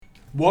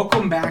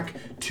Welcome back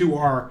to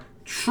our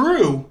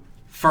true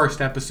first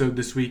episode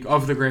this week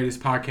of the greatest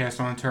podcast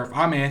on turf.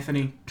 I'm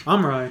Anthony.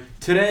 I'm Ryan.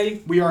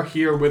 Today we are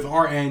here with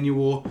our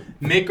annual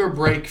make or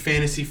break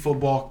fantasy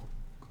football.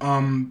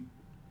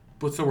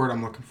 What's the word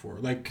I'm looking for?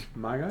 Like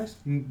my guys?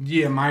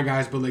 Yeah, my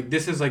guys. But like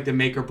this is like the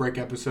make or break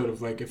episode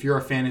of like if you're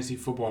a fantasy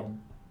football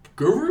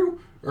guru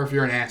or if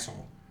you're an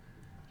asshole.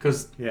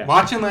 Because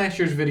watching last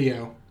year's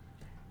video,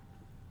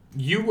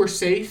 you were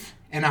safe.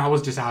 And I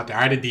was just out there.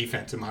 I had a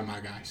defense in my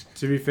guys.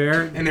 To be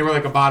fair. And they were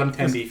like a bottom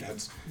 10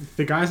 defense.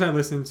 The guys I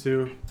listened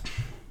to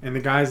and the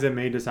guys that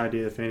made this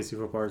idea of fantasy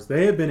footballers,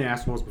 they have been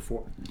assholes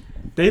before.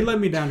 They led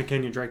me down the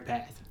Kenyon Drake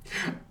path.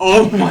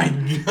 Oh my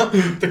God.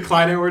 The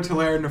Clyde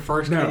Edwards-Helaire in the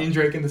first, Kenyon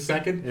Drake in the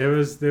second? There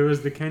was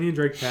the Kenyon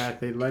Drake path.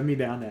 They led me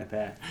down that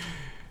path.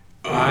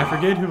 I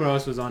forget who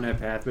else was on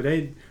that path, but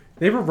they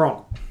were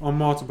wrong on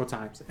multiple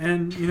times.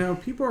 And,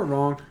 people are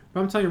wrong. But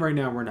I'm telling you right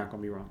now, we're not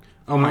going to be wrong.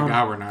 Oh my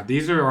God, we're not.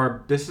 This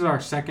is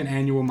our second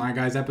annual My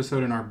Guys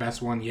episode and our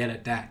best one yet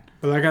at that.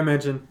 But like I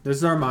mentioned, this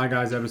is our My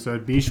Guys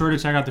episode. Be sure to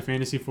check out the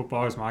Fantasy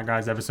Footballers My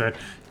Guys episode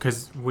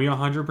because we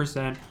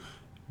 100%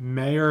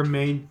 may or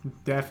may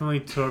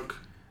definitely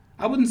took.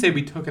 I wouldn't say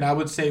we took it. I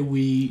would say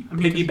we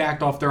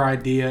piggybacked off their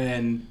idea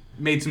and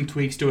made some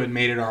tweaks to it and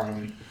made it our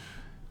own.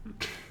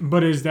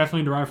 But it is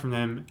definitely derived from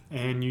them,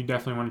 and you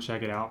definitely want to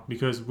check it out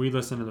because we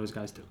listen to those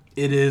guys too.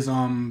 It is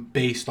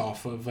based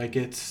off of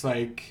it's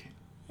like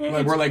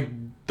we're like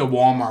the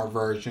Walmart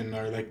version,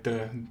 or like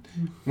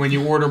when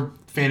you order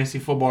fantasy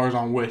footballers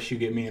on Wish, you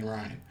get me and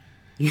Ryan.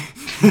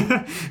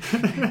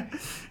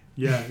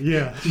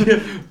 Yeah.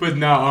 But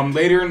no,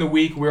 later in the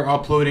week we're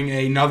uploading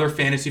another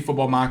fantasy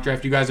football mock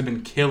draft. You guys have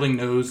been killing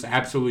those,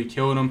 absolutely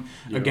killing them.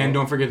 Again,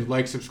 don't forget to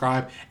like,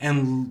 subscribe,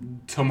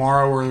 and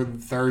tomorrow or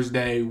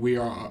Thursday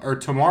or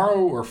tomorrow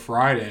or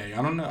Friday.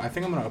 I don't know. I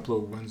think I'm gonna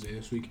upload Wednesday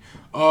this week.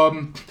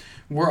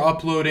 We're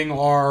uploading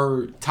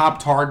our top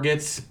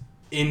targets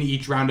in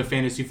each round of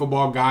fantasy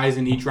football, guys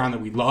in each round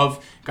that we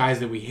love, guys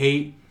that we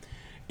hate.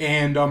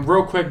 And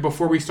real quick,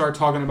 before we start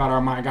talking about our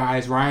My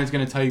Guys, Ryan's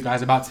going to tell you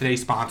guys about today's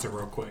sponsor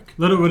real quick.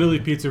 Little Italy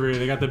Pizzeria.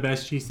 They got the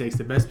best cheesesteaks,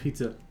 the best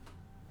pizza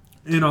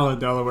in all of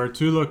Delaware.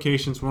 2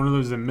 locations. One of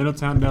those is in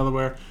Middletown,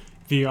 Delaware.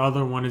 The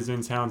other one is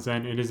in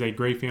Townsend. It is a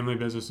great family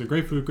business. So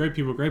great food, great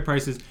people, great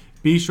prices.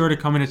 Be sure to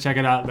come in and check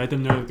it out. Let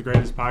them know that the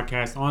greatest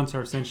podcast on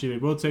Turf sent you. They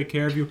will take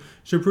care of you.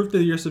 Show proof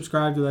that you're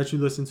subscribed to let you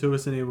listen to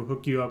us, and they will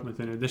hook you up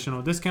with an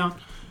additional discount.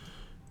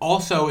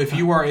 Also, if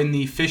you are in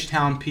the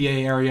Fishtown, PA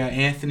area,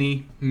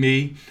 Anthony,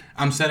 me,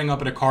 I'm setting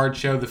up at a card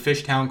show, the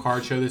Fishtown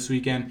Card Show this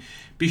weekend.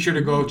 Be sure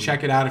to go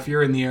check it out. If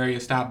you're in the area,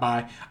 stop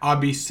by. I'll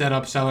be set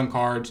up selling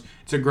cards.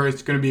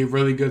 It's going to be a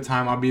really good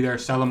time. I'll be there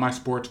selling my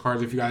sports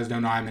cards. If you guys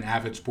don't know, I'm an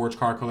avid sports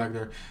card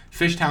collector.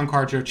 Fishtown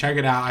Card Show, check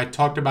it out. I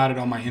talked about it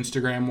on my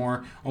Instagram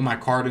more, on my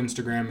card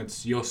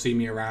Instagram. You'll see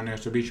me around there,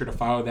 so be sure to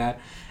follow that.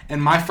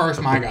 And my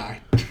first My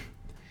Guy.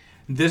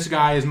 This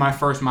guy is my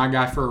first My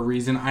Guy for a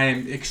reason. I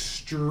am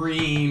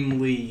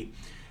extremely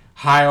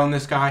high on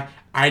this guy.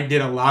 I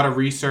did a lot of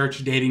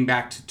research dating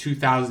back to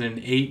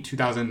 2008,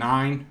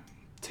 2009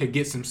 to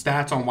get some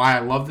stats on why I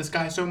love this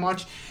guy so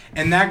much.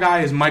 And that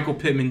guy is Michael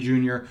Pittman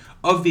Jr.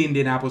 of the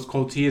Indianapolis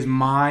Colts. He is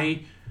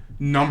my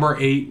number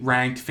 8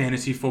 ranked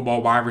fantasy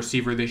football wide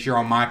receiver this year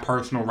on my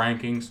personal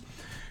rankings.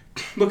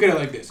 Look at it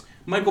like this.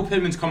 Michael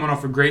Pittman's coming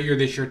off a great year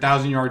this year,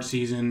 1,000-yard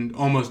season,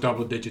 almost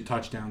double-digit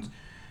touchdowns.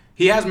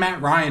 He has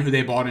Matt Ryan, who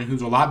they bought in,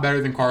 who's a lot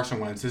better than Carson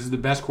Wentz. This is the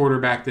best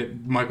quarterback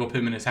that Michael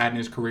Pittman has had in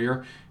his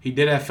career. He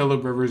did have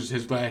Phillip Rivers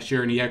his last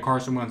year, and he had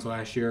Carson Wentz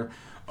last year.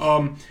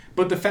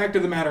 But the fact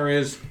of the matter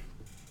is,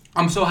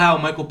 I'm so high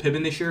on Michael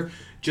Pittman this year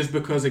just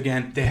because,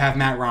 again, they have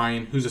Matt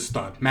Ryan, who's a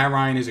stud. Matt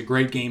Ryan is a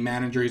great game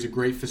manager. He's a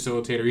great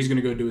facilitator. He's going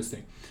to go do his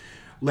thing.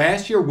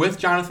 Last year, with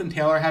Jonathan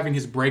Taylor having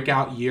his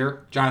breakout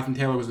year, Jonathan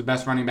Taylor was the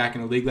best running back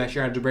in the league last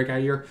year, had his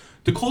breakout year,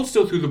 the Colts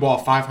still threw the ball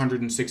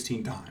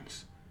 516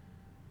 times.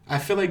 I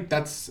feel like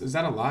is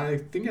that a lot? I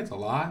think that's a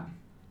lot.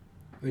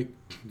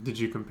 Did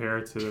you compare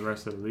it to the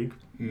rest of the league?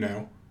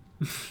 No.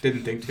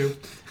 Didn't think to.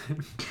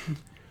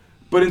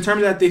 But in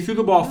terms of that, they threw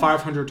the ball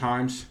 500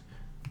 times.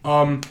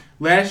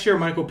 Last year,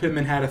 Michael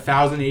Pittman had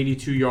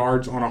 1,082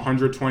 yards on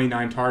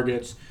 129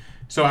 targets.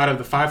 So out of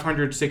the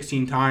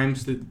 516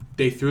 times that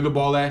they threw the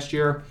ball last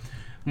year,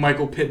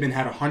 Michael Pittman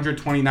had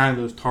 129 of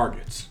those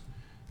targets.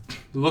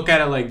 Look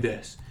at it like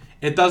this.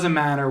 It doesn't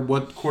matter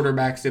what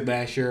quarterbacks did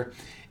last year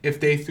if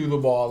they threw the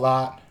ball a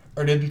lot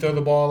or didn't throw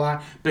the ball a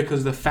lot,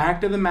 because the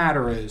fact of the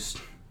matter is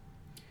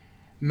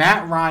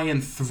Matt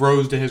Ryan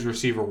throws to his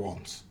receiver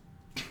ones.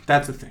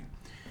 That's the thing.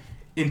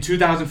 In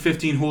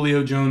 2015,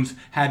 Julio Jones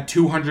had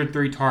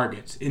 203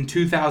 targets. In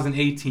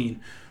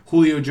 2018,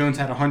 Julio Jones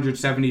had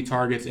 170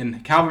 targets,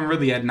 and Calvin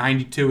Ridley had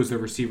 92 as the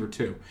receiver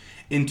too.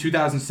 In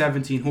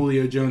 2017,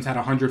 Julio Jones had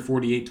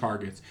 148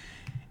 targets.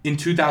 In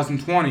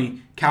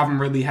 2020, Calvin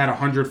Ridley had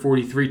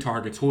 143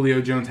 targets. Julio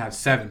Jones had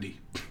 70.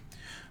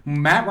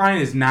 Matt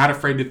Ryan is not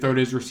afraid to throw to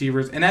his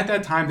receivers, and at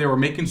that time, they were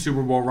making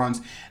Super Bowl runs.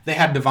 They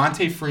had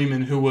Devontae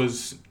Freeman, who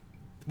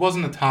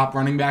wasn't a top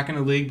running back in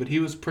the league, but he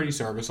was pretty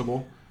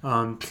serviceable.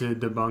 To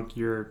debunk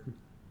your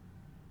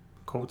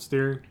Colts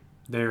theory,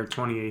 they're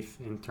 28th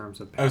in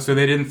terms of Oh, passing. so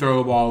they didn't throw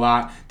the ball a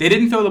lot. They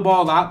didn't throw the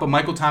ball a lot, but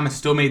Michael Thomas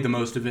still made the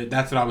most of it.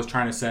 That's what I was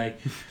trying to say.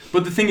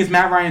 But the thing is,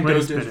 Matt Ryan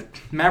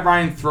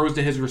throws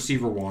to his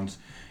receiver ones.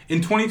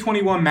 In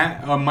 2021,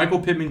 Michael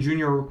Pittman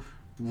Jr.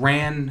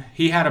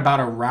 He had about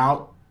a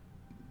route.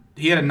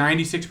 He had a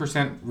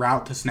 96%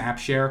 route to snap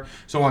share.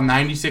 So on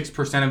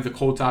 96% of the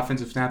Colts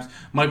offensive snaps,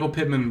 Michael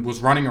Pittman was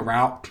running a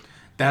route.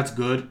 That's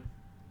good.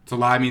 It's a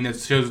lot. I mean, that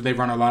shows they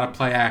run a lot of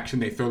play action.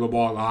 They throw the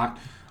ball a lot.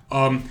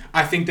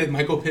 I think that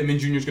Michael Pittman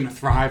Jr. is going to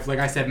thrive. Like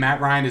I said,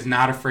 Matt Ryan is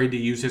not afraid to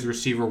use his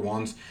receiver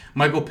ones.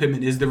 Michael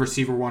Pittman is the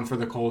receiver one for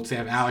the Colts. They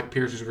have Alec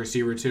Pierce as a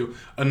receiver two,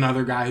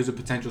 another guy who's a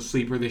potential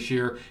sleeper this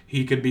year.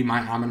 He could be my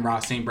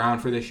Amon-Ra St. Brown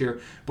for this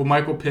year. But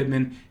Michael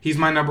Pittman, he's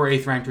my number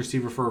 8th ranked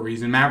receiver for a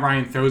reason. Matt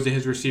Ryan throws to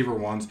his receiver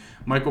ones.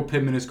 Michael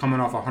Pittman is coming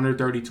off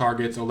 130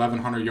 targets,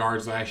 1,100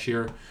 yards last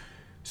year.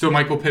 So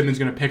Michael Pittman's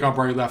going to pick up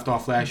where he left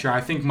off last year.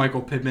 I think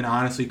Michael Pittman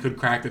honestly could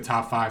crack the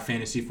top 5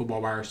 fantasy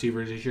football wide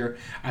receivers this year.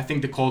 I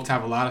think the Colts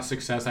have a lot of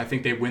success. I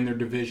think they win their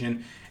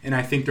division, and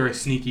I think they're a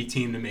sneaky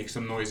team to make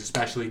some noise,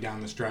 especially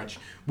down the stretch.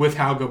 With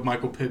how good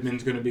Michael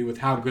Pittman's going to be, with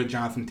how good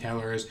Jonathan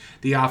Taylor is,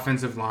 the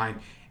offensive line,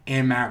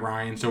 and Matt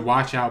Ryan. So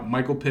watch out.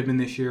 Michael Pittman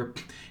this year,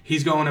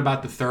 he's going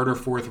about the 3rd or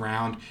 4th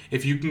round.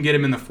 If you can get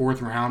him in the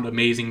 4th round,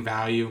 amazing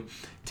value.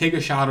 Take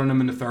a shot on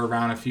him in the 3rd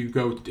round. If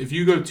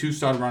you go 2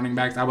 stud running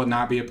backs, I would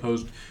not be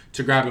opposed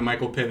to grabbing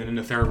Michael Pittman in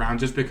the 3rd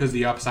round just because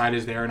the upside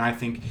is there, and I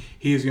think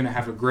he is going to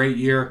have a great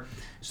year.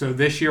 So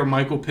this year,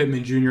 Michael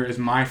Pittman Jr. is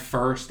my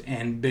first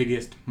and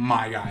biggest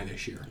my guy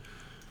this year.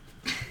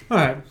 All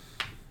right.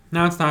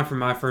 Now it's time for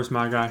my first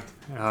my guy.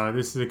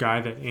 This is a guy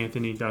that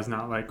Anthony does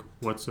not like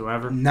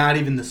whatsoever. Not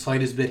even the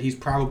slightest bit. He's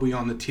probably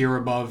on the tier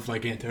above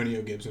like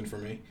Antonio Gibson for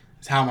me.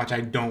 It's how much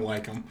I don't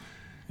like him.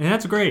 And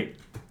that's great.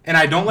 And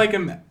I don't like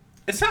him.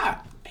 It's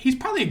not. He's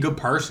probably a good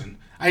person.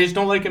 I just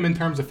don't like him in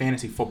terms of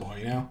fantasy football,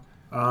 you know?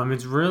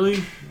 It's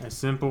really as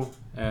simple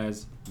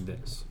as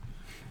this.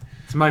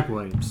 It's Mike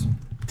Williams.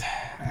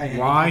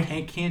 Why?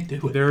 I can't do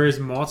it. There is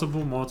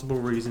multiple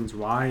reasons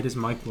why it is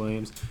Mike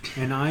Williams,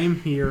 and I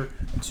am here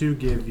to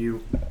give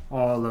you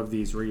all of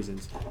these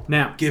reasons.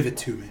 Now, Give it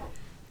to me.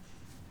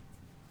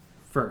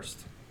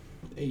 first.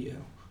 Hey,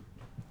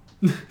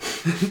 yo.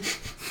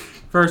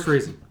 First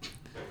reason.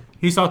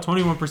 He saw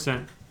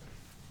 21%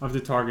 of the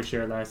target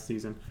share last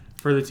season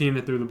for the team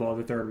that threw the ball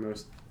the 3rd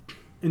most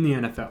in the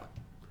NFL.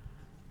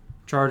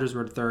 Chargers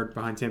were the 3rd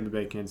behind Tampa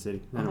Bay, Kansas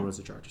City. Then it was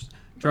the Chargers.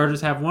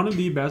 Chargers have one of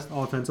the best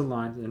offensive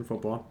lines in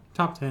football.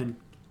 Top 10.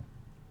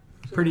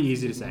 Pretty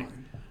easy to say.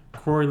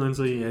 Corey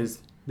Linsley is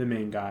the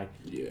main guy.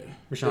 Yeah.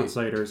 Rashawn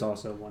Slater is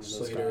also one of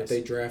those guys.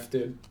 They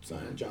drafted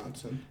Zion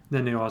Johnson.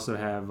 Then they also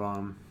have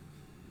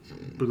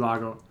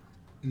Bulaga.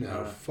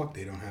 No, fuck,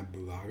 they don't have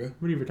Bulaga.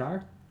 Would he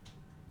retire?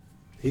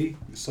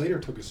 Slater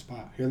took his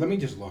spot. Here, let me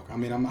just look. I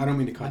mean, I don't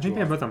mean to cut you off. I think they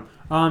have both of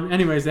them.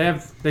 Anyways,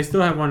 they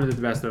still have one of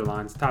the best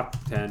O-lines, top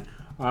 10.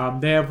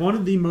 They have one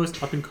of the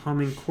most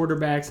up-and-coming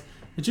quarterbacks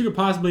that you could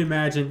possibly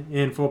imagine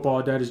in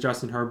football. That is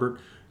Justin Herbert.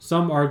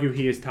 Some argue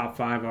he is top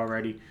 5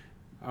 already.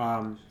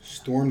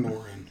 Storm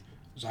Norton,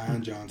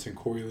 Zion Johnson,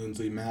 Corey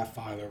Linsley, Matt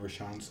Filer,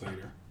 Rashawn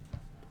Slater.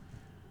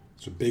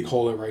 It's a big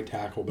hole at right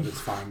tackle, but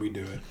it's fine. We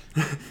do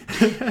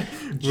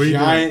it.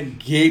 Giant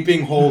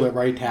gaping hole at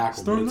right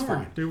tackle, but it's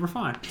fine. Dude, we're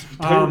fine.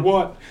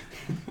 What?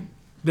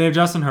 They have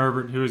Justin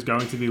Herbert, who is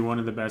going to be one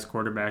of the best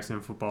quarterbacks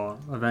in football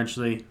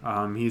eventually.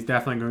 He's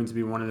definitely going to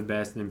be one of the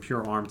best in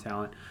pure arm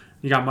talent.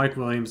 You got Mike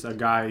Williams, a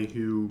guy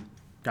who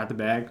got the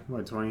bag,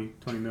 20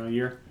 mil a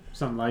year?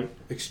 Something light.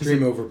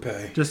 Extreme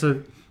overpay.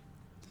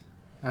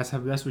 That's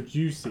what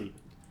you see.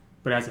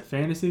 But as a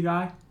fantasy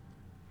guy,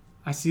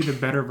 I see the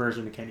better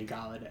version of Kenny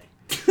Golladay.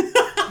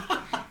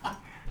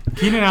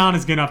 Keenan Allen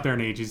is getting up there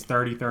in age. He's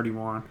 30,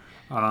 31.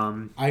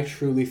 I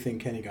truly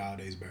think Kenny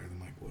Golladay is better than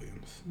Mike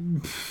Williams.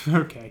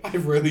 Okay. I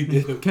really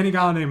do. Kenny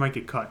Golladay might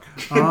get cut.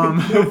 No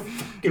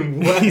fucking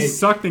way. He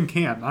sucked in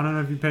camp. I don't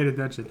know if you paid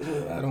attention.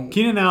 I don't.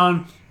 Keenan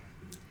Allen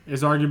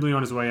is arguably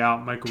on his way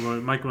out.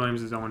 Mike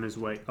Williams is on his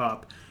way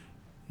up.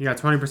 He got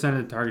 20% of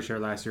the target share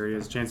last year. He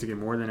has a chance to get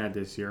more than that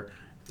this year.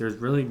 There's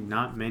really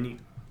not many.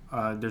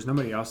 There's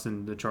nobody else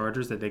in the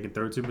Chargers that they can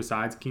throw to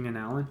besides Keenan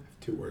Allen.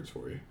 2 words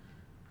for you.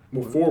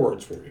 Well, 4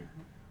 words for you.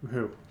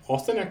 Who?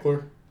 Austin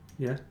Eckler.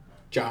 Yeah.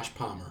 Josh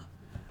Palmer.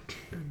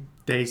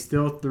 They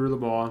still threw the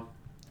ball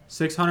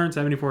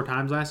 674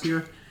 times last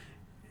year.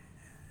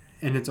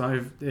 And it's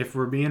if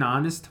we're being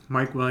honest,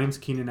 Mike Williams,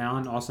 Keenan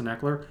Allen, Austin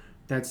Eckler,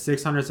 that's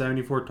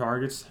 674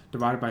 targets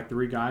divided by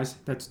 3 guys.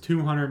 That's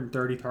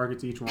 230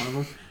 targets each one of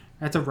them.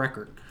 That's a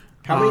record.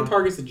 How many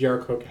targets did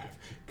Jared Cook have?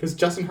 Because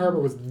Justin Herbert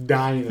was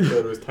dying to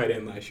throw to his tight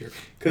end last year.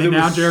 And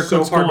now Jared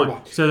Cook's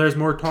gone. So there's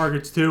more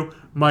targets too.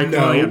 Mike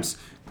Williams.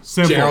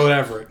 Simple. Gerald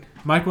Everett.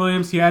 Mike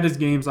Williams, he had his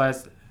games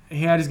last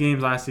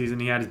season.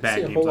 He had his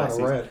bad games last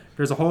season. Red.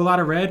 There's a whole lot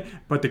of red,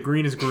 but the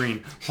green is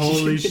green.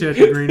 Holy shit,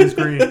 the green is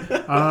green.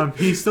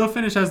 He still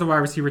finished as the wide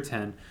receiver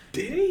 10.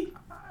 Did he?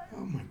 Oh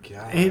my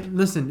god.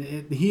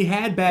 He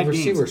had bad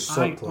games.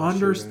 I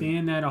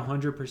understand that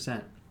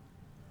 100%.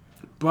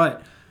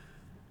 But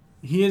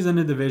he is in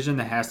a division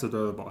that has to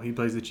throw the ball. He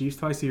plays the Chiefs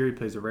twice a year. He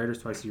plays the Raiders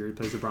twice a year. He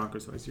plays the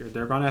Broncos twice a year.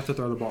 They're going to have to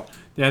throw the ball.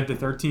 They had the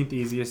 13th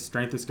easiest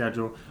strength of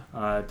schedule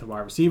to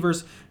wide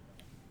receivers.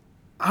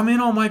 I'm in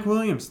on Mike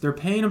Williams. They're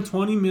paying him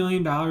 $20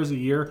 million a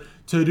year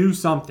to do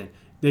something.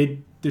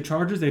 The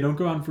Chargers, they don't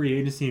go out in free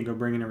agency and go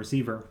bring in a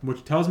receiver,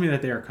 which tells me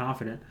that they are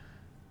confident.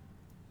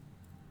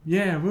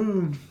 Yeah,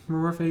 woo,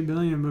 we're worth $8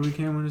 billion, but we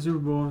can't win a Super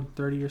Bowl in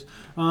 30 years.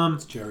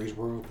 It's Jerry's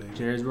world, baby.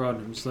 Jerry's world.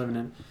 I'm just living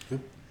in. Yep.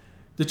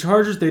 The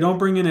Chargers, they don't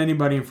bring in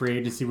anybody in free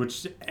agency,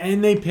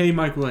 and they pay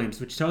Mike Williams,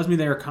 which tells me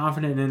they are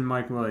confident in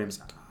Mike Williams.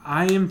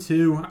 I am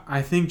too.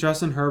 I think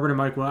Justin Herbert and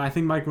Mike Williams. I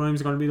think Mike Williams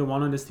is going to be the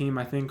one on this team.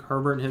 I think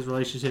Herbert and his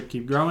relationship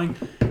keep growing,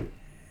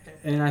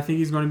 and I think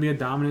he's going to be a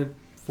dominant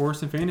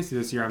force in fantasy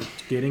this year. I'm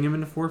getting him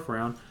in the 4th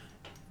round.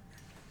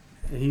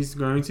 He's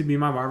going to be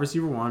my wide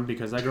receiver 1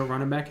 because I go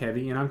running back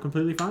heavy, and I'm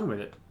completely fine with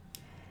it.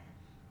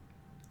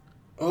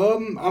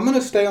 I'm going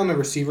to stay on the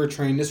receiver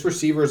train. This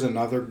receiver is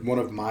another one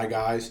of my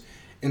guys,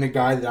 and a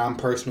guy that I'm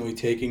personally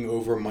taking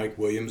over Mike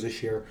Williams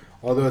this year,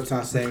 although it's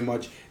not saying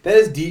much. That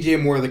is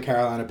DJ Moore of the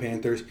Carolina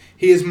Panthers.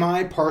 He is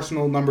my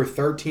personal number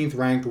 13th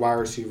ranked wide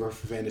receiver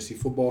for fantasy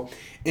football.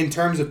 In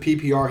terms of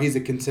PPR, he's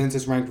a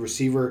consensus ranked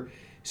receiver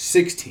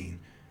 16.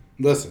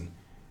 Listen,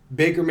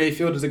 Baker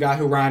Mayfield is a guy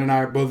who Ryan and I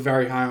are both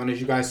very high on.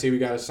 As you guys see, we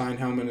got a signed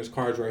helmet and his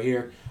cards right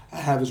here. I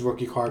have his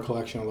rookie card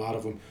collection, a lot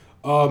of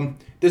them.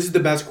 This is the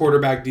best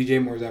quarterback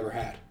DJ Moore's ever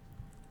had.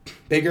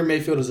 Baker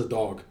Mayfield is a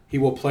dog. He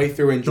will play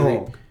through injury.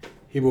 Dog.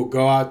 He will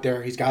go out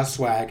there. He's got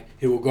swag.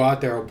 He will go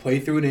out there and play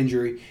through an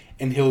injury,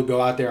 and he'll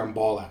go out there and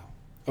ball out.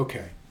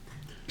 Okay.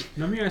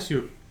 Let me ask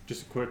you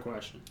just a quick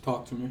question.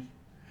 Talk to me.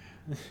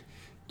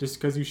 Just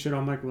because you shit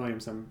on Mike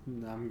Williams, I'm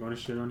going to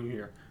shit on you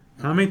here.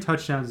 How many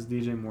touchdowns does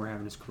DJ Moore have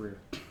in his career?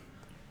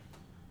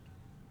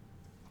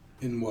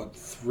 In what,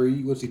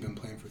 3? What's he been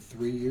playing for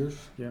 3 years?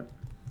 Yep.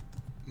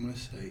 I'm going to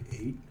say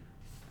 8.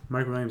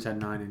 Mike Williams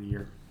had 9 in a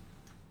year.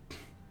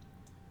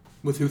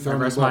 With who I throwing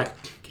the rest ball? my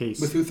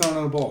case. With who throwing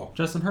on the ball?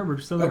 Justin Herbert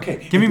is still there.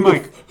 Okay. Give me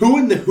Mike. Who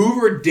in the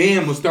Hoover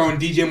Dam was throwing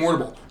DJ Moore the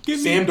ball? Give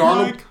me Sam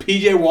Darnold, Mike.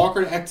 PJ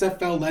Walker,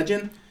 XFL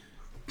legend?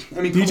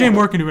 I mean, come DJ on.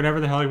 Moore can do whatever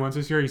the hell he wants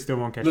this year. He still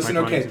won't catch Listen,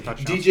 Mike okay, Williams in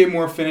touchdowns. DJ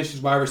Moore finished as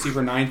wide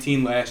receiver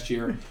 19 last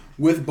year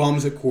with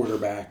bums at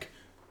quarterback,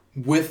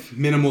 with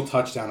minimal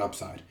touchdown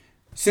upside.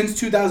 Since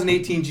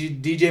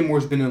 2018, DJ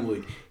Moore's been in the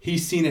league.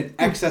 He's seen an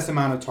excess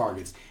amount of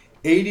targets.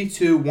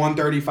 82,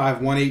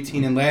 135,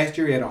 118, and last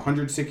year he had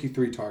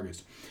 163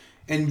 targets.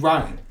 And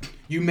Ryan,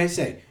 you may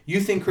say,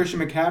 you think Christian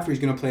McCaffrey is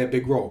going to play a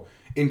big role.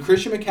 In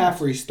Christian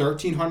McCaffrey's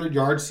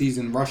 1,300-yard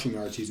season, rushing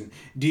yard season,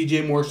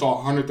 DJ Moore saw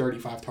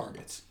 135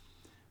 targets,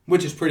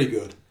 which is pretty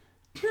good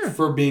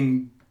for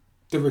being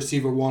the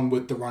receiver 1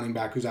 with the running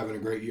back who's having a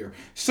great year.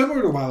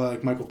 Similar to why I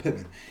like Michael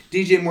Pittman.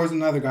 DJ Moore's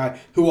another guy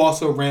who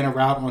also ran a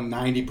route on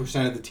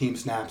 90% of the team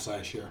snaps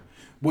last year,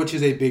 which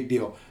is a big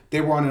deal.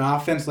 They were on an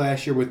offense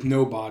last year with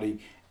nobody,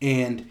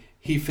 and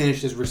he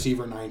finished as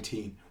receiver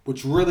 19,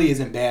 which really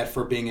isn't bad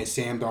for being a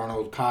Sam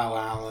Darnold, Kyle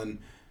Allen,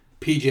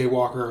 PJ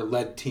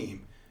Walker-led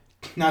team.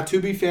 Now, to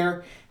be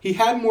fair, he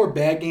had more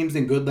bad games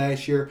than good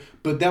last year,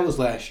 but that was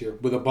last year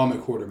with a bum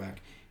at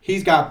quarterback.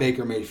 He's got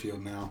Baker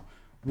Mayfield now,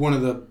 one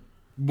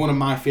of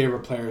my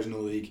favorite players in the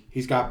league.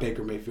 He's got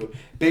Baker Mayfield.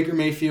 Baker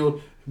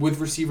Mayfield with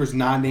receivers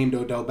not named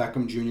Odell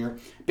Beckham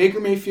Jr. Baker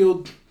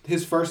Mayfield,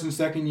 his first and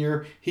second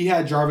year, he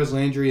had Jarvis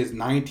Landry as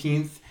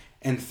 19th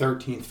and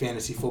 13th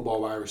fantasy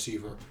football wide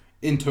receiver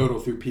in total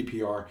through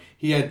PPR.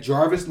 He had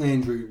Jarvis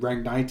Landry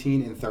ranked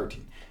 19 and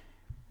 13.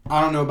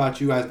 I don't know about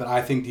you guys, but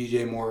I think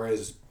DJ Moore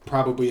is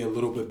probably a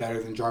little bit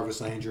better than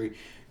Jarvis Landry.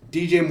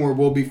 DJ Moore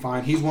will be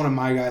fine. He's one of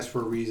my guys for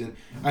a reason.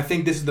 I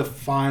think this is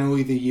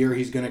finally the year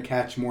he's going to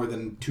catch more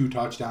than 2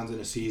 touchdowns in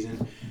a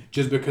season,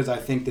 just because I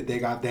think that they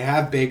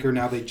have Baker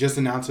now. They just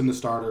announced him the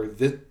starter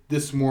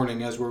this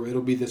morning,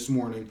 it'll be this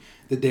morning,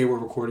 the day we're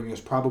recording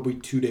this, probably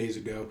 2 days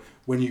ago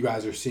when you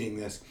guys are seeing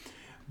this.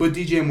 But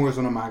DJ Moore is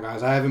one of my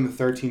guys. I have him at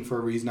 13 for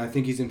a reason. I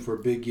think he's in for a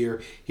big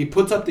year. He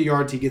puts up the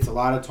yards. He gets a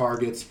lot of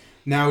targets.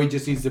 Now he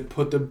just needs to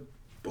put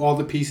all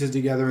the pieces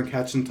together and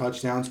catch some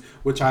touchdowns,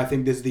 which I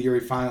think this is the year he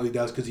finally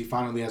does because he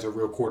finally has a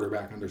real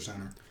quarterback under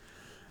center.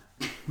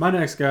 My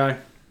next guy,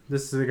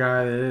 this is a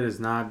guy that is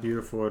not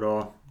beautiful at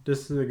all.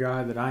 This is a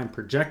guy that I am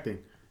projecting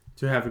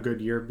to have a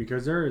good year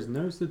because there is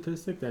no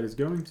statistic that is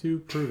going to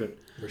prove it.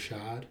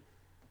 Rashad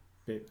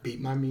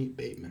Beat my meat,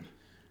 Bateman.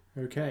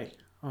 Okay.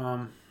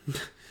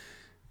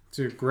 It's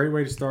a great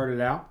way to start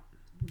it out.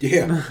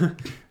 Yeah.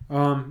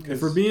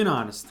 If we're being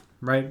honest,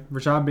 right?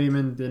 Rashad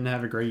Bateman didn't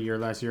have a great year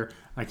last year.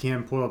 I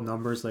can't pull up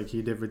numbers like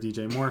he did with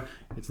DJ Moore.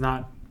 It's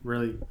not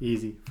really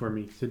easy for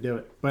me to do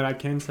it. But I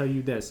can tell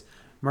you this.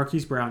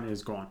 Marquise Brown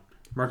is gone.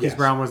 Marquise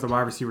Brown was the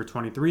wide receiver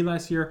 23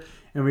 last year.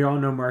 And we all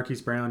know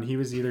Marquise Brown, he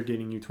was either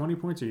getting you 20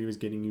 points or he was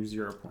getting you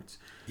 0 points.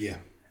 Yeah.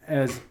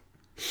 As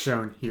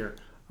shown here.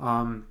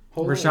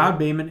 Rashad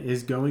Bateman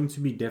is going to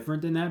be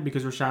different than that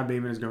because Rashad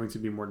Bateman is going to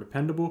be more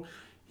dependable.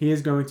 He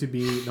is going to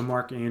be the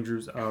Mark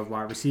Andrews of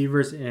wide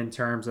receivers in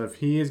terms of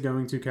he is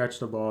going to catch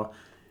the ball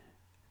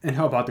and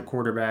help out the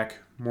quarterback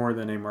more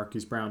than a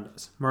Marquise Brown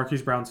does.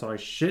 Marquise Brown saw a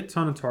shit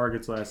ton of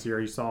targets last year.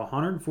 He saw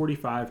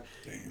 145.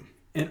 Damn.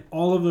 And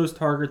all of those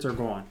targets are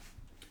gone.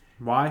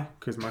 Why?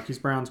 Because Marquise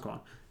Brown's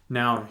gone.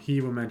 Now,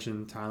 he will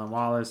mention Tylan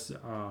Wallace,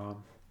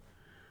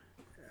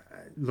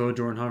 Lil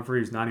Jordan Humphrey,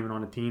 who's not even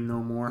on the team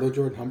no more. Lil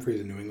Jordan Humphrey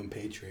is a New England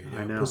Patriot.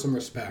 I know. Put some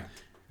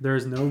respect.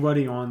 There's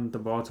nobody on the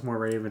Baltimore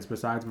Ravens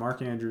besides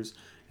Mark Andrews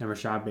and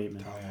Rashad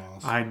Bateman. Tylan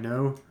Wallace. I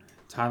know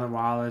Tylan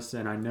Wallace,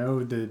 and I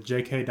know the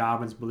J.K.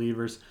 Dobbins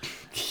believers.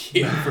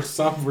 Yeah, for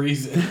some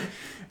reason.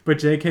 But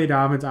J.K.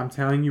 Dobbins, I'm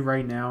telling you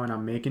right now, and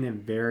I'm making it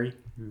very,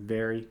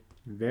 very,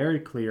 very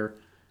clear,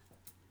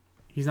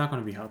 he's not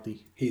going to be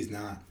healthy. He's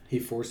not. He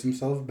forced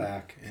himself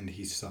back, and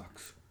he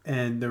sucks.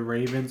 And the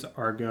Ravens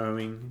are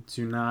going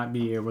to not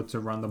be able to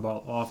run the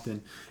ball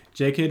often.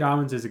 J.K.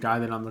 Dobbins is a guy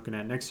that I'm looking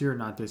at next year,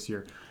 not this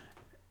year.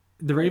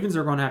 The Ravens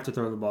are going to have to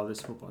throw the ball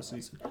this football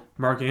season.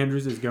 Mark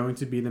Andrews is going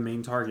to be the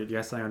main target.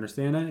 Yes, I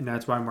understand that, and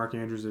that's why Mark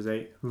Andrews is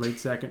a late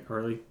second,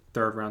 early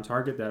third round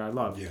target that I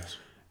love. Yes.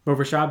 But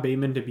Rashad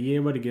Bateman, to be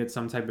able to get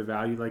some type of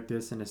value like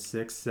this in a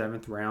 6th,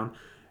 7th round,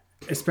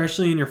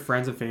 especially in your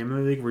friends and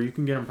family league where you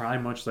can get him probably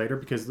much later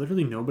because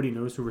literally nobody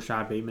knows who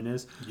Rashad Bateman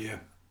is. Yeah.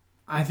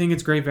 I think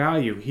it's great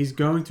value. He's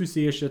going to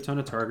see a shit ton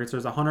of targets.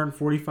 There's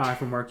 145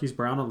 for Marquise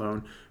Brown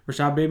alone.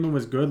 Rashad Bateman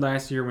was good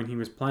last year when he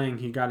was playing.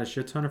 He got a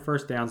shit ton of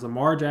first downs.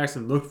 Lamar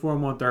Jackson looked for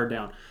him on third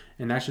down.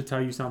 And that should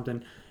tell you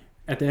something.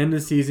 At the end of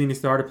the season, he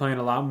started playing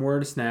a lot more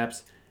of the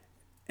snaps.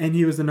 And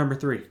he was the number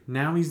 3.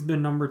 Now he's the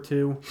number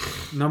 2,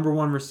 number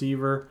 1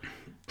 receiver.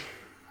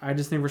 I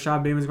just think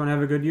Rashad Bateman's going to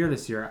have a good year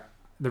this year.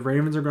 The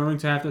Ravens are going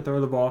to have to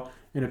throw the ball.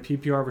 In a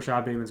PPR,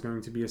 Rashad Bateman's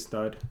going to be a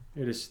stud.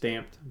 It is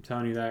stamped. I'm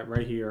telling you that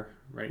right here,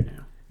 right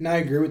now. And I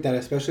agree with that,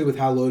 especially with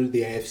how loaded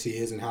the AFC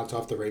is and how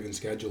tough the Ravens'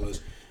 schedule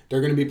is.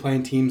 They're going to be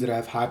playing teams that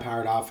have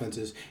high-powered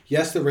offenses.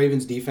 Yes, the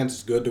Ravens' defense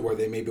is good to where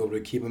they may be able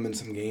to keep them in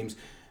some games.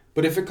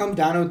 But if it comes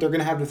down to it, they're going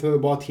to have to throw the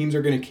ball. Teams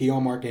are going to key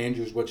on Mark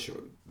Andrews, which,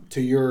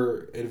 to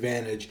your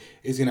advantage,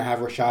 is going to have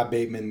Rashad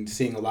Bateman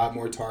seeing a lot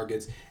more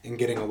targets and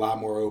getting a lot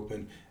more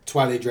open. That's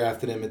why they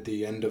drafted him at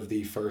the end of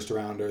the first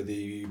round or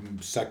the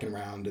second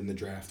round in the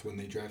draft when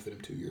they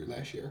drafted him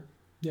last year.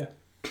 Yeah.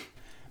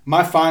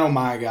 My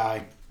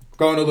guy,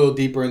 going a little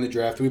deeper in the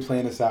draft, we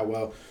planned this out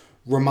well.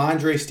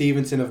 Ramondre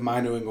Stevenson of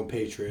my New England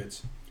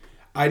Patriots.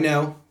 I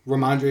know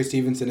Ramondre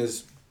Stevenson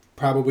is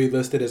probably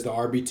listed as the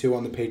RB2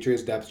 on the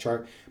Patriots depth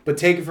chart, but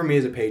take it from me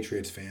as a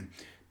Patriots fan.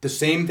 The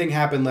same thing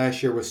happened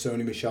last year with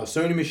Sony Michel.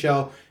 Sony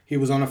Michel, he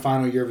was on the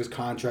final year of his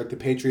contract. The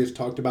Patriots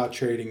talked about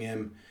trading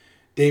him.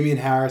 Damian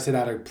Harris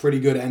had a pretty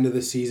good end of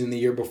the season the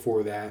year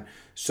before that.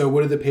 So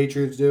what did the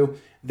Patriots do?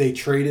 They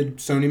traded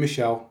Sony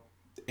Michel,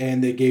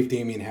 and they gave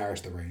Damian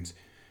Harris the reins.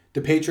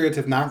 The Patriots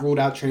have not ruled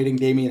out trading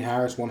Damian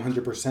Harris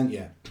 100%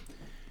 yet.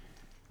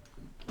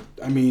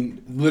 I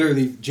mean,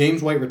 literally,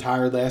 James White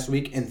retired last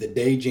week, and the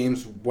day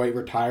James White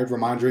retired,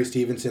 Ramondre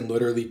Stevenson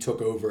literally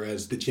took over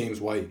as the James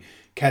White,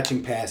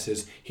 catching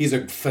passes. He's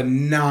a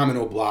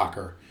phenomenal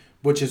blocker,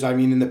 which is, I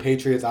mean, in the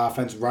Patriots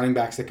offense, running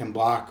backs that can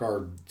block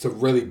it's a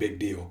really big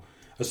deal,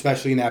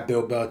 especially in that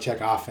Bill Belichick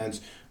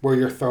offense where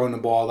you're throwing the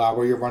ball out,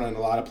 where you're running a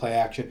lot of play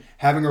action.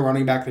 Having a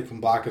running back that can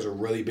block is a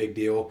really big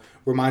deal.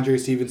 Ramondre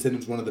Stevenson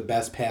is one of the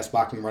best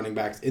pass-blocking running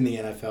backs in the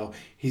NFL.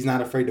 He's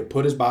not afraid to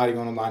put his body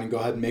on the line and go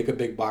ahead and make a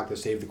big block to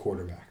save the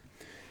quarterback.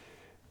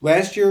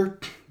 Last year,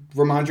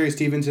 Ramondre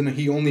Stevenson,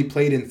 he only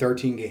played in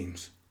 13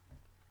 games.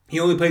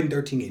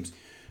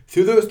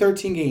 Through those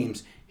 13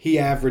 games, he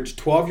averaged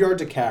 12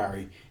 yards a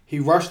carry. He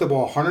rushed the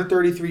ball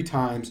 133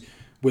 times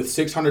with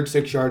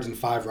 606 yards and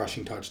 5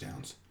 rushing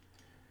touchdowns,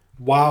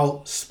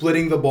 while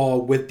splitting the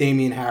ball with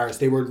Damian Harris.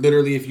 They were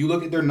literally, if you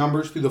look at their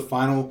numbers through the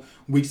final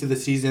weeks of the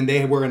season,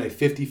 they were in a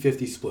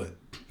 50-50 split.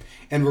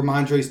 And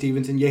Ramondre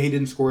Stevenson, he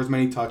didn't score as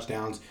many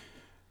touchdowns,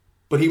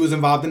 but he was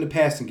involved in the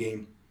passing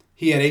game.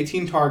 He had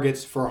 18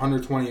 targets for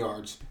 120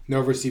 yards, no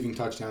receiving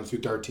touchdowns through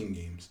 13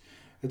 games.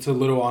 It's a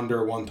little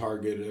under 1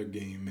 target a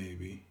game,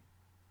 maybe.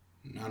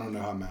 I don't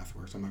know how math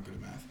works. I'm not good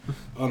at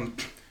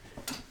math.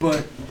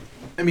 But,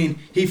 I mean,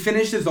 he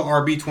finished as the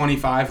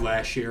RB25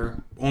 last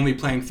year, only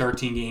playing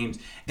 13 games.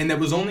 And that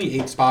was only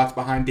 8 spots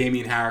behind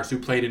Damian Harris, who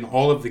played in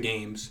all of the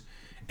games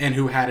and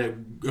who had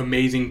an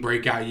amazing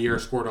breakout year,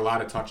 scored a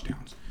lot of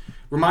touchdowns.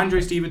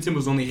 Ramondre Stevenson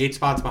was only 8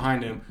 spots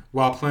behind him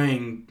while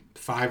playing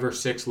 5 or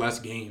 6 less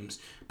games,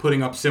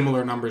 putting up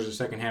similar numbers the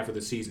second half of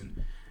the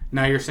season.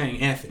 Now you're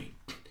saying, Anthony,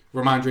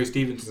 Ramondre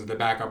Stevenson is the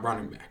backup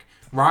running back.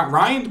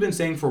 Ryan's been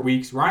saying for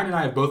weeks, Ryan and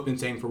I have both been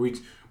saying for weeks,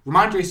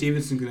 Ramondre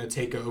Stevenson's going to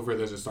take over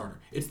as a starter.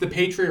 It's the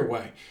Patriot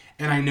way.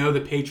 And I know the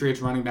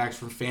Patriots running backs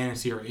for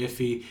fantasy are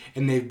iffy,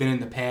 and they've been in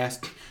the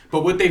past.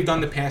 But what they've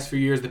done the past few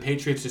years, the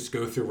Patriots just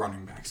go through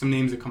running backs. Some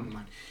names that come to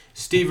mind.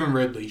 Stephen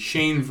Ridley,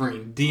 Shane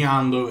Vereen,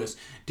 Dion Lewis.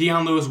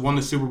 Dion Lewis won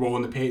the Super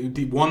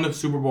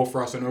Bowl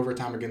for us in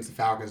overtime against the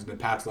Falcons, and the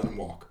Pats let him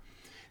walk.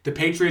 The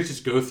Patriots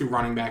just go through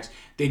running backs.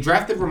 They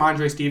drafted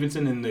Ramondre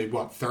Stevenson in the,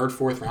 3rd,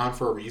 4th round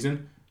for a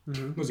reason?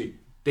 Mm-hmm. Was he?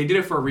 They did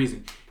it for a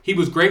reason. He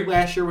was great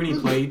last year when he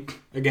played.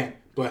 Again,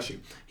 Bless you.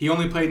 He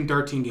only played in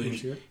 13 games.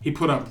 Appreciate it. He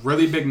put up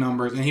really big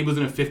numbers, and he was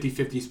in a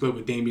 50-50 split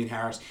with Damian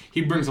Harris.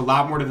 He brings a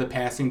lot more to the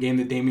passing game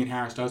that Damian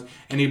Harris does,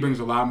 and he brings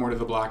a lot more to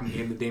the blocking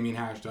game that Damian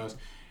Harris does.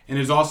 And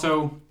there's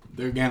also,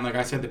 again, like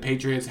I said, the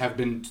Patriots have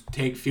been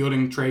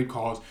fielding trade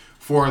calls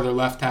for their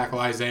left tackle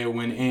Isaiah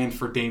Wynn and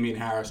for Damian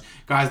Harris,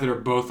 guys that are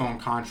both on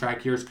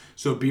contract years.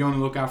 So be on the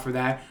lookout for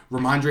that.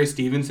 Ramondre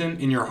Stevenson,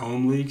 in your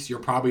home leagues, you're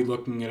probably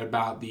looking at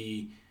about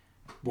the,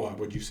 what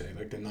would you say,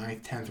 like the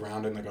 9th, 10th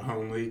round in like a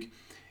home league.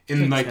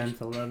 In like 10th,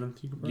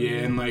 11th, you could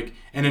yeah,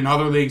 and in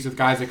other leagues with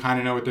guys that kind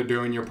of know what they're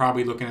doing, you're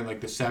probably looking at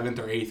like the 7th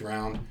or 8th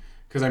round.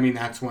 Because, I mean,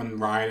 that's when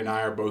Ryan and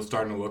I are both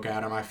starting to look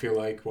at him. I feel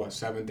like,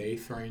 7th,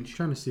 8th range? I'm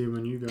trying to see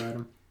when you got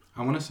him.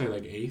 I want to say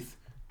like 8th.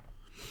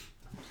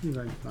 See if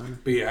I can find him.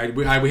 But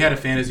yeah, we had a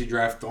fantasy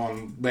draft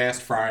on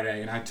last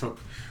Friday, and I took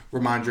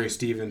Ramondre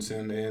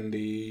Stevenson in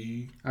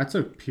the... I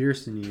took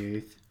Pierce in the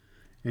 8th,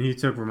 and you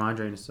took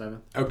Ramondre in the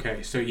 7th.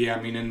 Okay, so yeah,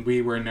 I mean, and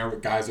we were in there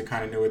with guys that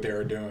kind of knew what they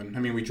were doing. I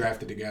mean, we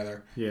drafted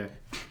together. Yeah.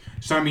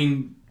 So, I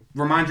mean,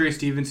 Ramondre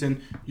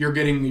Stevenson, you're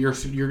getting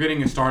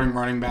a starting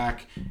running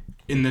back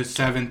in the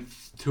 7th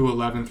to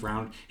 11th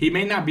round. He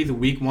may not be the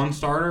week 1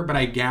 starter, but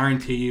I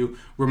guarantee you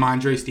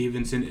Ramondre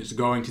Stevenson is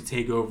going to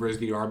take over as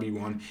the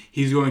RB1.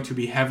 He's going to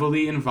be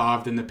heavily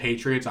involved in the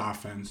Patriots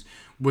offense,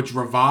 which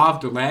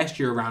revolved last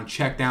year around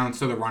checkdowns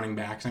to the running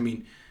backs. I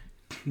mean,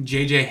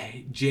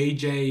 J.J.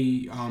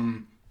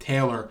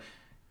 Taylor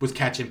was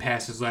catching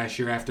passes last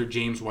year after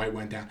James White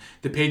went down.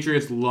 The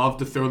Patriots love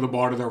to throw the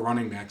ball to their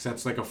running backs.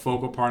 That's like a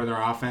focal part of their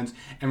offense,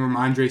 and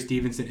Ramondre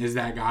Stevenson is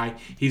that guy.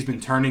 He's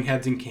been turning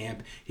heads in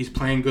camp. He's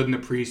playing good in the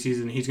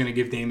preseason. He's going to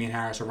give Damian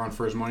Harris a run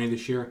for his money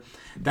this year.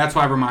 That's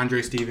why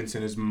Ramondre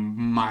Stevenson is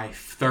my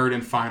third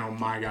and final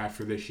my guy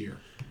for this year.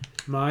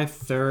 My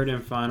third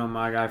and final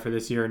my guy for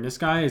this year, and this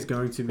guy is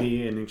going to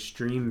be an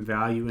extreme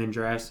value in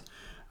drafts.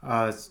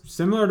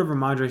 Similar to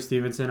Ramondre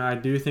Stevenson, I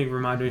do think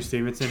Ramondre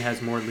Stevenson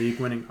has more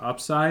league-winning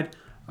upside.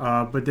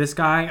 But this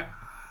guy,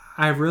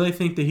 I really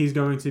think that he's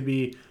going to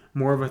be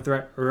more of a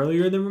threat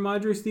earlier than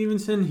Ramondre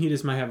Stevenson. He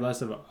just might have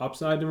less of an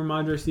upside than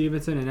Ramondre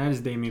Stevenson, and that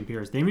is Dameon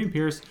Pierce. Dameon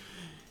Pierce,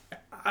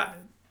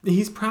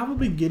 he's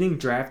probably getting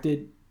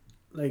drafted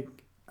like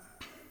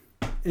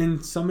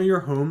in some of your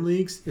home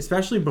leagues,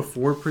 especially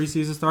before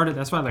preseason started.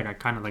 That's why I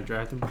kind of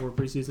drafting before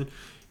preseason.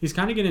 He's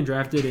kind of getting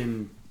drafted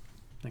in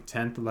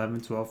 10th,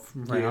 11th,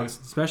 12th rounds,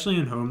 especially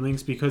in home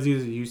leagues because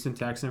he's a Houston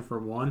Texan for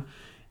one.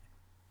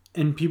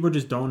 And people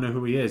just don't know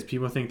who he is.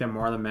 People think that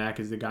Marlon Mack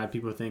is the guy.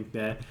 People think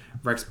that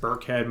Rex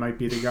Burkhead might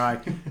be the guy.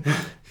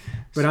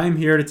 But I'm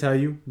here to tell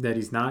you that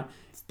he's not.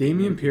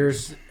 Dameon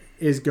Pierce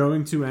is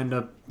going to end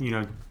up,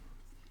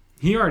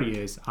 he already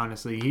is,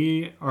 honestly.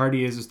 He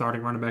already is a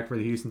starting running back for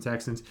the Houston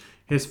Texans.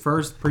 His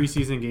first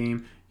preseason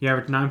game, he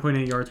averaged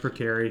 9.8 yards per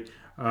carry,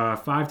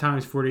 5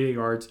 times 48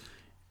 yards.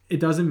 It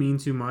doesn't mean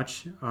too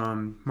much.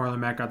 Marlon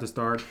Mack got the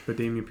start, but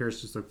Dameon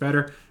Pierce just looked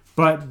better.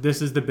 But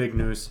this is the big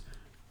news.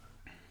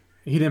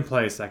 He didn't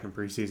play a second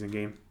preseason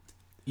game.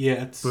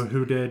 Yeah. But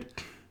who did?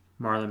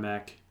 Marlon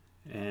Mack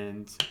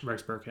and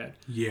Rex Burkhead.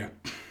 Yeah.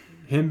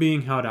 Him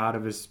being held out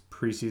of his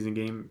preseason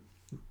game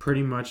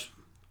pretty much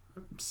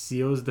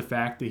seals the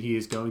fact that he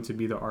is going to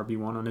be the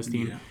RB1 on this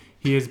team. Yeah.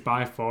 He is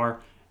by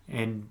far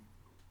and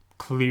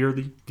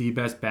clearly the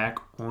best back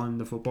on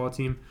the football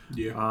team.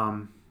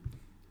 Yeah.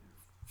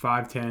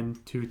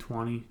 5'10",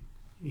 220.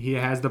 He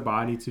has the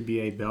body to be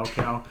a bell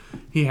cow.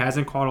 He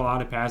hasn't caught a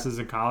lot of passes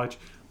in college,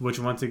 which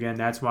once again,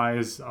 that's why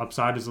his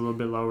upside is a little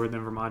bit lower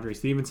than Ramondre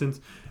Stevenson's.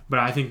 But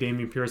I think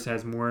Dameon Pierce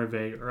has more of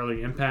a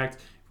early impact.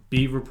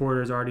 Beat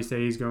reporters already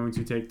say he's going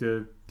to take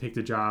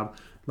the job.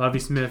 Lovie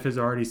Smith has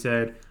already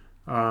said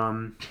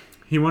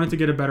he wanted to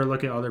get a better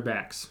look at other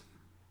backs,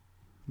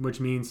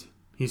 which means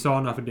he saw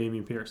enough of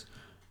Dameon Pierce,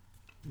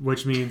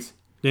 which means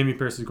Dameon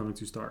Pierce is going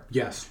to start.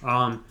 Yes.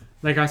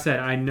 Like I said,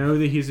 I know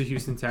that he's a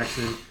Houston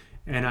Texan,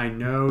 and I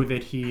know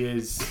that he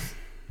is,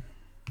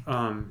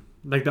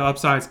 the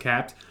upside's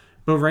capped.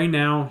 But right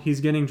now, he's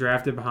getting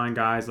drafted behind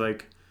guys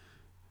like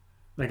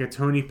a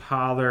Tony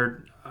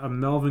Pollard, a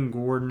Melvin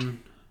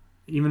Gordon,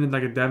 even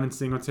a Devin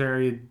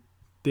Singletary,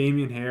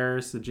 Damian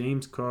Harris, a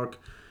James Cook.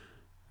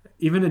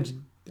 I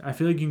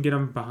feel like you can get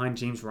him behind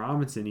James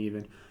Robinson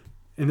even.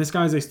 And this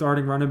guy's a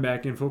starting running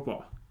back in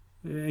football.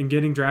 And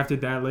getting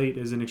drafted that late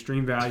is an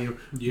extreme value.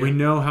 Yeah. We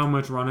know how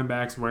much running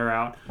backs wear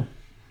out.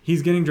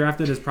 He's getting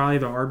drafted as probably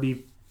the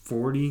RB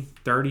 40,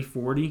 30,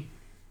 40.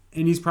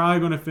 And he's probably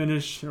going to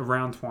finish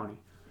around 20.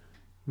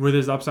 With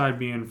his upside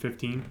being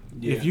 15.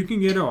 Yeah. If you can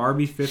get an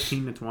RB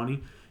 15 to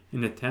 20 in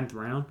the 10th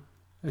round,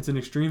 it's an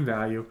extreme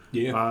value.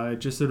 Yeah.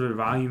 Just at a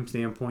volume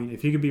standpoint,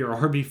 if he could be your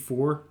RB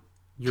 4,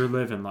 you're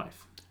living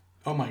life.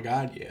 Oh my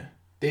God, yeah.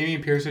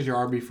 Dameon Pierce is your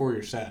RB 4,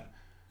 you're set.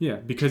 Yeah,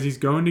 because he's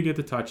going to get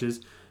the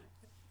touches,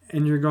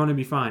 and you're going to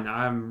be fine.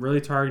 I'm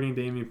really targeting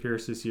Dameon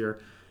Pierce this year.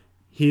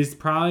 He's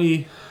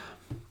the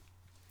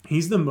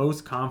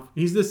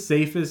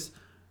safest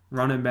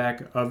running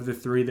back of the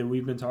three that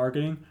we've been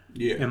targeting.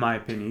 Yeah. In my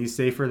opinion, he's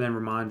safer than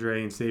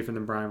Ramondre and safer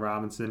than Brian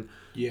Robinson.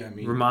 Yeah, I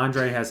mean,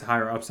 Ramondre has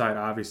higher upside,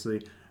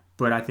 obviously,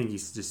 But I think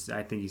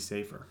he's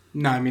safer.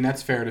 No, I mean,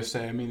 that's fair to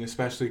say. I mean,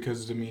 especially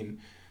because, Damian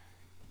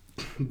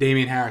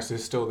Harris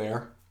is still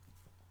there.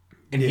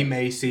 And he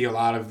may see a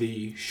lot of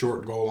the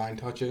short goal line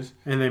touches.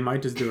 And they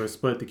might just do a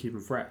split to keep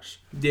him fresh.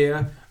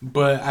 Yeah,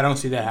 but I don't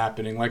see that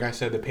happening. Like I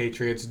said, the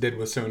Patriots did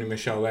with Sony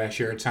Michel last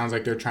year. It sounds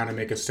like they're trying to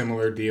make a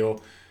similar deal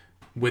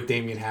with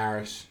Damian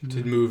Harris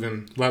to move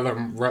him, let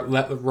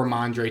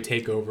Ramondre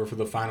take over for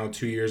the final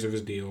 2 years of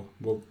his deal.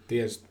 Well, he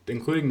has,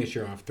 including this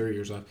year, off 3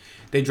 years left.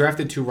 They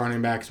drafted 2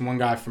 running backs, one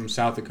guy from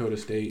South Dakota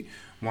State,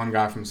 one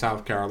guy from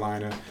South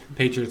Carolina.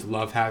 Patriots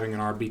love having an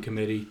RB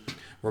committee.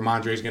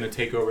 Ramondre is going to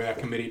take over that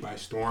committee by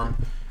storm.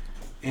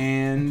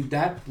 And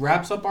that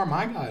wraps up our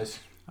My Guys.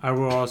 I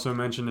will also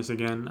mention this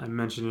again. I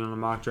mentioned it on the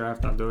mock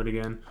draft. I'll do it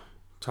again.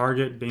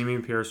 Target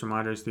Dameon Pierce,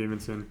 Ramondre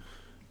Stevenson,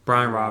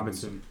 Brian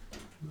Robinson.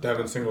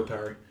 Devin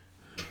Singletary.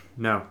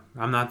 No,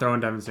 I'm not throwing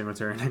Devin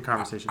Singletary in that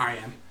conversation. I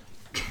am.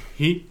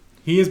 He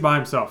is by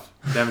himself,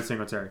 Devin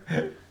Singletary.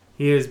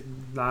 He is.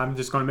 I'm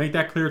just going to make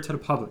that clear to the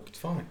public. It's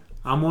fine.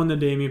 I'm on the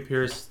Dameon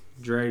Pierce,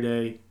 Dre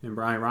Day, and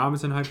Brian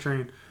Robinson hype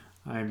train.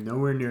 I am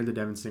nowhere near the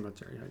Devin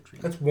Singletary hype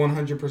train. That's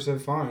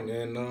 100% fine.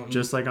 And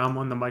just like I'm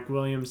on the Mike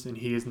Williams, and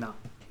he is not.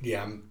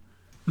 Yeah, I'm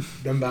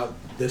about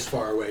this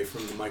far away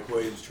from the Mike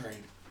Williams train.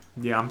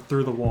 Yeah, I'm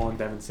through the wall in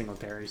Devin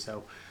Singletary.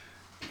 So,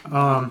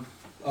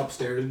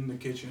 upstairs in the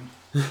kitchen.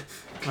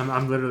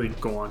 I'm literally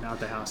gone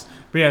out the house.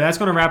 But yeah, that's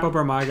going to wrap up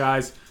our My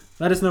Guys.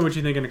 Let us know what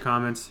you think in the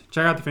comments.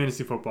 Check out the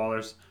Fantasy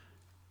Footballers.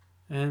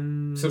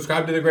 And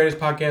subscribe to the greatest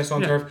podcast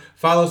on turf.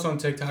 Follow us on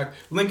TikTok.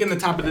 Link in the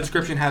top of the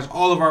description has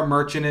all of our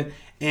merch in it.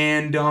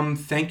 And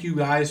thank you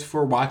guys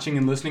for watching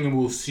and listening. And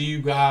we'll see you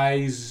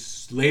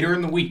guys later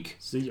in the week.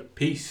 See ya.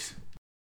 Peace.